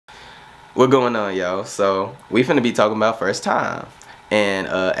What going on, y'all? So we finna be talking about first time, and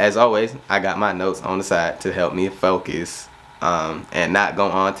as always, I got my notes on the side to help me focus and not go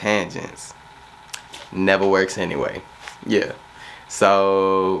on tangents. Never works anyway. Yeah.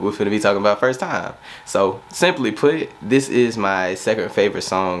 So we're finna be talking about first time. So simply put, this is my second favorite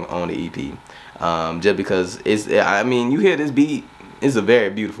song on the EP. Just because I mean, you hear this beat, it's a very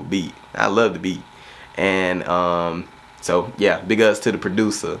beautiful beat. I love the beat, and so yeah, big ups to the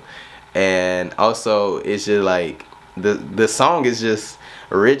producer. And also it's just like the song is just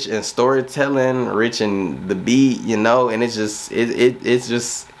rich in storytelling, rich in the beat, you know, and it's just it's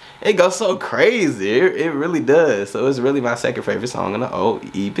just it goes so crazy. It really does. So it's really my second favorite song on the whole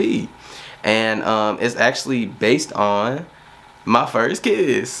EP. And it's actually based on my first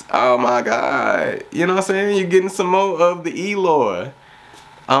kiss. Oh my god. You know what I'm saying? You're getting some more of the E-lore.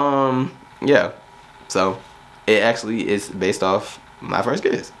 Yeah. So it actually is based off my first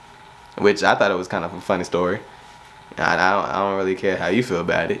kiss, which I thought it was kind of a funny story. I don't really care how you feel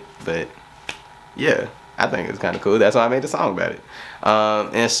about it, but yeah, I think it's kind of cool. That's why I made the song about it.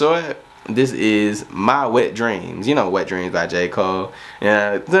 In short, this is My Wet Dreams. You know Wet Dreams by J. Cole.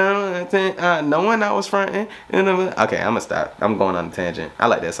 Yeah, knowing I was fronting. Okay, I'm gonna stop. I'm going on a tangent. I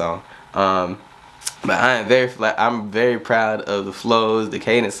like that song. But I'm very proud of the flows, the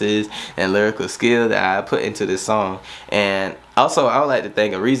cadences, and lyrical skill that I put into this song. And also, I would like to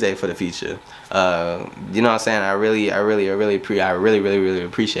thank Arizé for the feature. You know what I'm saying? I really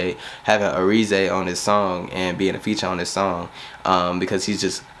appreciate having Arizé on this song and being a feature on this song, because he's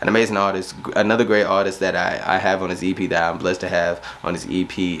just an amazing artist, another great artist that I have on this EP, that I'm blessed to have on this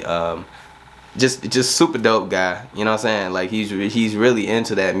EP. Just super dope guy, you know what I'm saying? Like he's really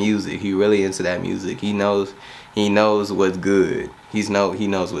into that music. He really into that music. He knows what's good. He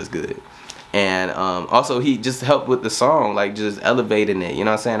knows what's good. And also he just helped with the song, like just elevating it, you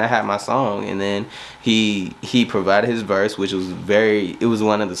know what I'm saying? I had my song, and then he provided his verse, which was it was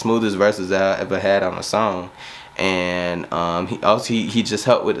one of the smoothest verses I ever had on a song. And he just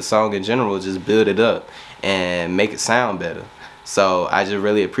helped with the song in general, just build it up and make it sound better. So I just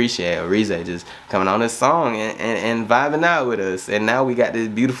really appreciate Arizé just coming on this song and vibing out with us. And now we got this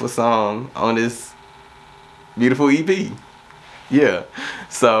beautiful song on this beautiful EP. Yeah.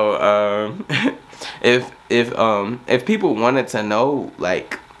 So if people wanted to know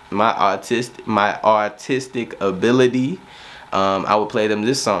like my artistic ability, I would play them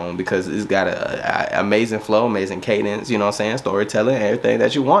this song because it's got a amazing flow, amazing cadence, you know what I'm saying, storytelling, everything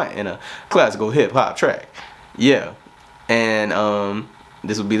that you want in a classical hip hop track. Yeah. And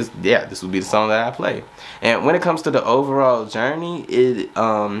this would be the song that I play. And when it comes to the overall journey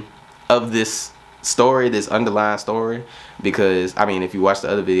of this story, this underlying story, because I mean, if you watch the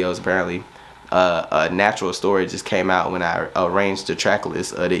other videos, apparently a natural story just came out when I arranged the track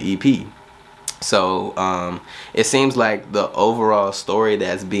list of the EP. So it seems like the overall story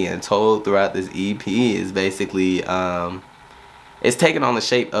that's being told throughout this EP is basically it's taking on the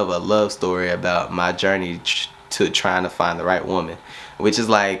shape of a love story about my journey to trying to find the right woman, which is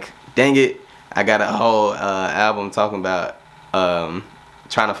like, dang it, I got a whole album talking about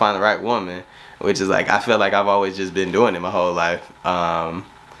trying to find the right woman, which is like, I feel like I've always just been doing it my whole life,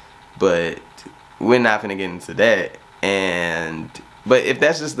 but we're not gonna get into that. But if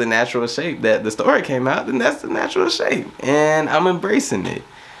that's just the natural shape that the story came out, then that's the natural shape, and I'm embracing it.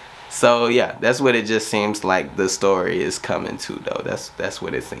 So yeah, that's what it just seems like the story is coming to, though. That's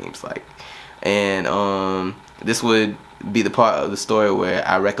what it seems like. And this would be the part of the story where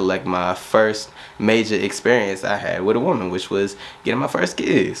I recollect my first major experience I had with a woman, which was getting my first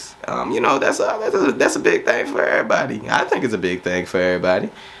kiss. You know, that's a big thing for everybody. I think it's a big thing for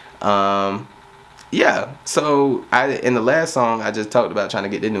everybody. Yeah. So in the last song I just talked about trying to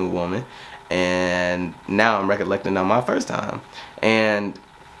get the new woman, and now I'm recollecting on my first time, and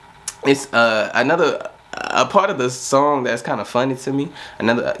it's a part of the song that's kind of funny to me.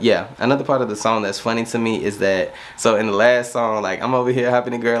 Another part of the song that's funny to me is that, so in the last song, like, I'm over here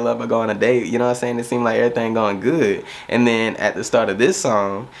hyping the girl up, I go on a date, you know what I'm saying? It seemed like everything going good. And then at the start of this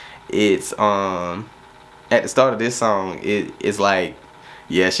song, it's like,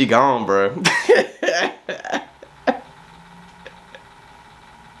 yeah, she gone, bro.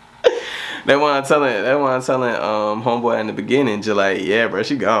 They want to telling homeboy in the beginning, just like, yeah, bro,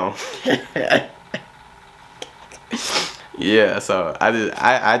 she gone. Yeah, so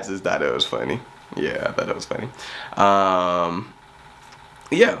I just thought it was funny. Yeah, I thought it was funny.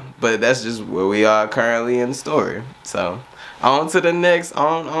 Yeah, but that's just where we are currently in the story. So on to the next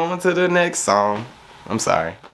song. I'm sorry.